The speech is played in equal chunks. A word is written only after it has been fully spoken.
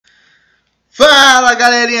Fala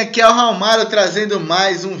galerinha, aqui é o Haomaro trazendo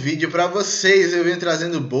mais um vídeo para vocês. Eu venho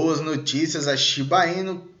trazendo boas notícias. A Shiba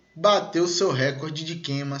bateu seu recorde de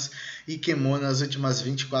queimas e queimou nas últimas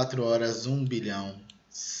 24 horas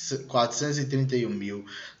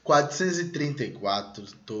 1.431.434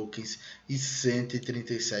 tokens e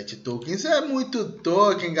 137 tokens. É muito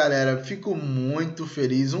token, galera. Fico muito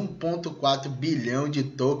feliz. 1.4 bilhão de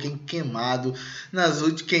token queimados nas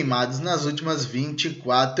últimas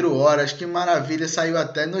 24 horas. Que maravilha! Saiu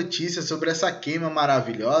até notícia sobre essa queima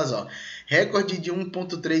maravilhosa. Ó. Recorde de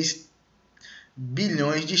 1.3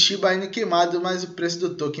 bilhões de Shiba queimado, mas o preço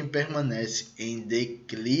do token permanece em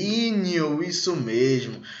declínio. Isso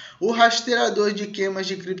mesmo. O rastreador de queimas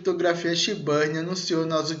de criptografia Shiba anunciou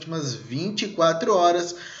nas últimas 24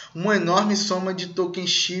 horas uma enorme soma de tokens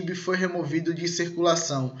Shiba foi removido de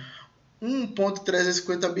circulação.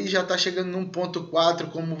 1.350 bi já está chegando no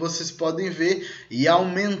 1.4, como vocês podem ver, e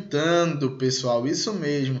aumentando, pessoal, isso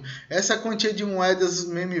mesmo. Essa quantia de moedas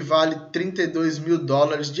meme vale 32 mil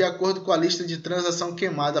dólares, de acordo com a lista de transação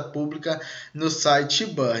queimada pública no site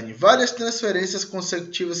Shiba. Várias transferências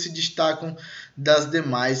consecutivas se destacam das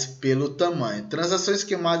demais pelo tamanho. Transações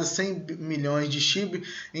queimadas 100 milhões de Shiba,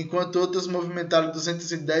 enquanto outras movimentaram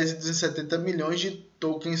 210 e 270 milhões de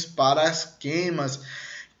tokens para as queimas.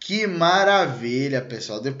 Que maravilha,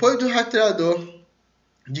 pessoal. Depois do rastreador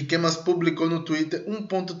de queimas publicou no Twitter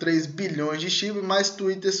 1.3 bilhões de Shiba, mais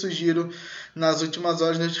Twitter surgiram nas últimas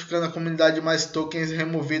horas notificando a comunidade mais tokens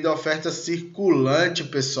removido a oferta circulante,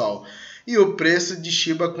 pessoal. E o preço de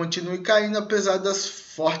Shiba continua caindo apesar das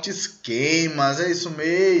fortes queimas. É isso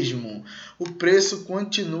mesmo. O preço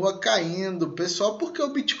continua caindo, pessoal, porque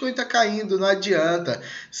o Bitcoin está caindo, não adianta.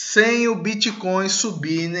 Sem o Bitcoin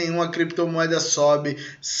subir, nenhuma criptomoeda sobe.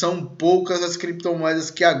 São poucas as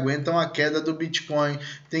criptomoedas que aguentam a queda do Bitcoin.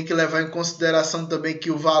 Tem que levar em consideração também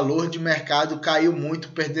que o valor de mercado caiu muito.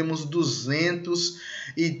 Perdemos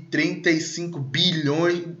 235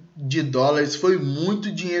 bilhões de dólares. Foi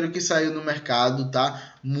muito dinheiro que saiu no mercado, tá?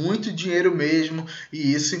 Muito dinheiro mesmo,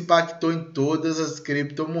 e isso impactou em todas as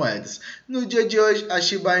criptomoedas. No dia de hoje, a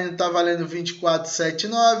Shiba está valendo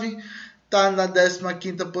 24,79, está na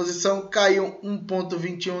 15ª posição, caiu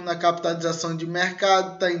 1,21 na capitalização de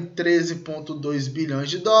mercado, está em 13,2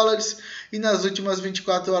 bilhões de dólares, e nas últimas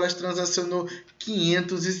 24 horas transacionou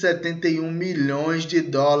 571 milhões de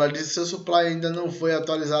dólares. Seu supply ainda não foi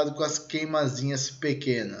atualizado com as queimazinhas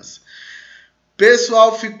pequenas.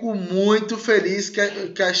 Pessoal, fico muito feliz que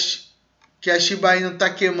a Shiba está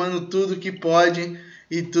queimando tudo que pode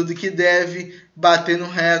e tudo que deve, batendo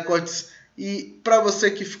recordes. E para você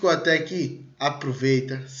que ficou até aqui,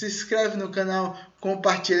 aproveita, se inscreve no canal,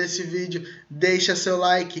 compartilha esse vídeo, deixa seu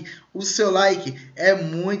like. O seu like é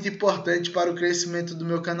muito importante para o crescimento do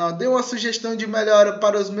meu canal. Dê uma sugestão de melhora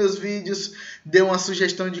para os meus vídeos, dê uma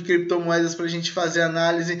sugestão de criptomoedas para a gente fazer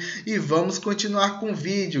análise e vamos continuar com o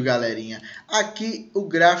vídeo, galerinha. Aqui o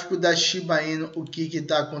gráfico da Shiba o que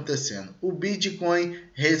está acontecendo? O Bitcoin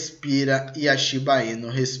respira e a Shiba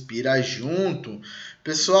respira junto.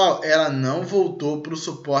 Pessoal, ela não voltou para o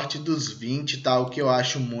suporte dos 20, tá? O que eu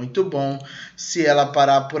acho muito bom. Se ela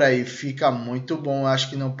parar por aí, fica muito bom. Eu acho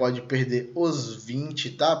que não pode perder os 20,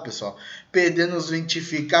 tá, pessoal? Perdendo os 20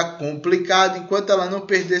 fica complicado. Enquanto ela não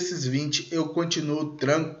perder esses 20, eu continuo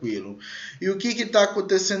tranquilo. E o que está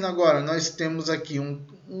acontecendo agora? Nós temos aqui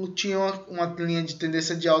tinha uma linha de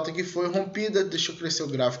tendência de alta que foi rompida. Deixa eu crescer o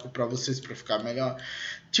gráfico para vocês para ficar melhor.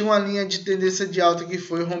 Tinha uma linha de tendência de alta que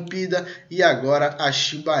foi rompida e agora a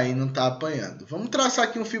Shiba está apanhando. Vamos traçar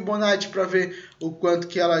aqui um Fibonacci para ver o quanto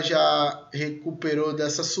que ela já recuperou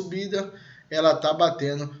dessa subida. Ela está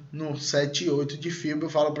batendo no 7,8 de Fibo. Eu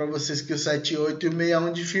falo para vocês que o 7,8 e o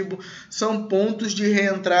 61 de Fibo são pontos de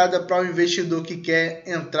reentrada para o investidor que quer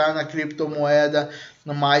entrar na criptomoeda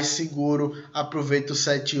mais seguro. Aproveita o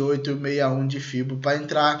 7,8 e o 61 de Fibo para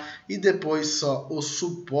entrar e depois só os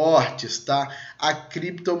suportes, tá? A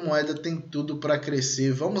criptomoeda tem tudo para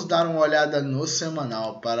crescer. Vamos dar uma olhada no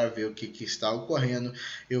semanal para ver o que está ocorrendo.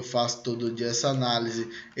 Eu faço todo dia essa análise.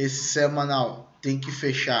 Esse semanal tem que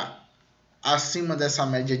fechar acima dessa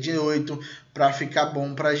média de 8 para ficar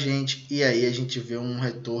bom para a gente, e aí a gente vê um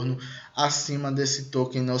retorno acima desse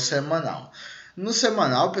token no semanal. No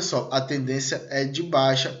semanal, pessoal, a tendência é de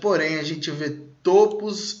baixa, porém a gente vê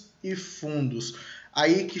topos e fundos.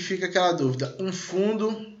 Aí que fica aquela dúvida, um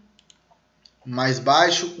fundo mais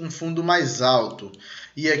baixo, um fundo mais alto.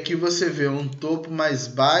 E aqui você vê um topo mais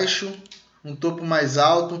baixo, um topo mais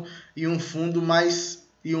alto e um fundo mais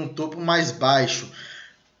e um topo mais baixo.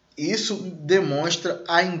 Isso demonstra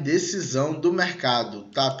a indecisão do mercado,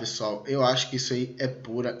 tá, pessoal? Eu acho que isso aí é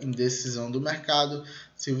pura indecisão do mercado.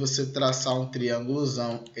 Se você traçar um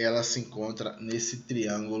triângulozão, ela se encontra nesse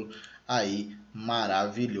triângulo aí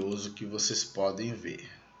maravilhoso que vocês podem ver.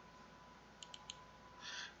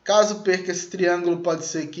 Caso perca esse triângulo, pode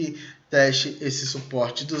ser que teste esse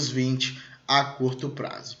suporte dos 20 a curto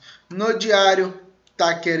prazo. No diário,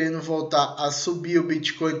 tá querendo voltar a subir, o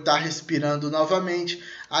Bitcoin tá respirando novamente,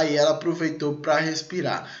 aí ela aproveitou para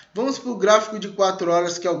respirar. Vamos para o gráfico de 4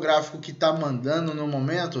 horas, que é o gráfico que tá mandando no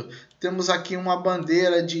momento. Temos aqui uma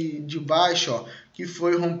bandeira de baixo, ó, que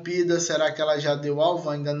foi rompida. Será que ela já deu alvo?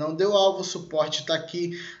 Ainda não deu alvo. O suporte está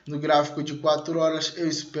aqui no gráfico de 4 horas. Eu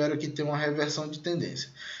espero que tenha uma reversão de tendência.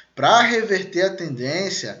 Para reverter a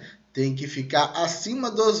tendência, tem que ficar acima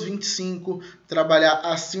dos 25, trabalhar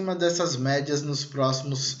acima dessas médias nas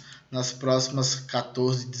próximas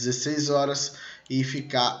 14, 16 horas e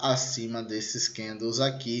ficar acima desses candles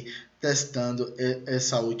aqui, testando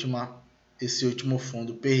esse último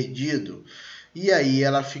fundo perdido. E aí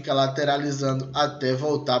ela fica lateralizando até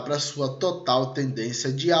voltar para sua total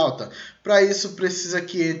tendência de alta. Para isso precisa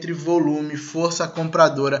que entre volume, força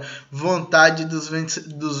compradora, vontade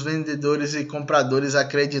dos vendedores e compradores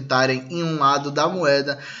acreditarem em um lado da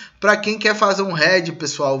moeda. Para quem quer fazer um hedge,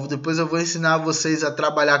 pessoal, depois eu vou ensinar vocês a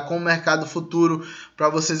trabalhar com o mercado futuro para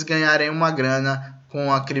vocês ganharem uma grana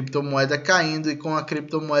com a criptomoeda caindo e com a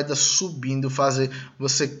criptomoeda subindo.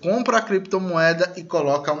 Você compra a criptomoeda e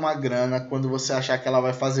coloca uma grana quando você achar que ela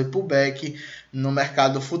vai fazer pullback no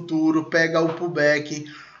mercado futuro, pega o pullback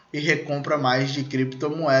e recompra mais de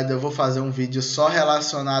criptomoeda. Eu vou fazer um vídeo só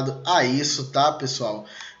relacionado a isso, tá, pessoal?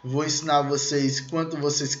 Vou ensinar vocês quanto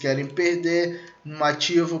vocês querem perder no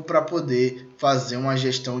ativo para poder fazer uma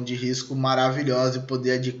gestão de risco maravilhosa e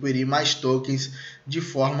poder adquirir mais tokens de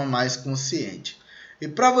forma mais consciente. E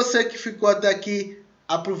para você que ficou até aqui,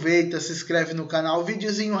 aproveita, se inscreve no canal,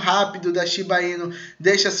 videozinho rápido da Shiba Inu,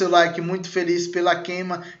 deixa seu like, muito feliz pela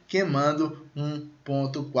queimando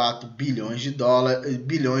 1,4 bilhões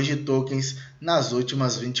de tokens nas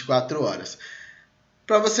últimas 24 horas.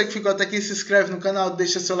 Para você que ficou até aqui, se inscreve no canal,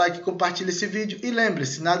 deixa seu like, compartilha esse vídeo e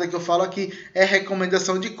lembre-se, nada que eu falo aqui é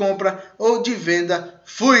recomendação de compra ou de venda.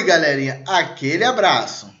 Fui, galerinha, aquele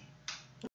abraço!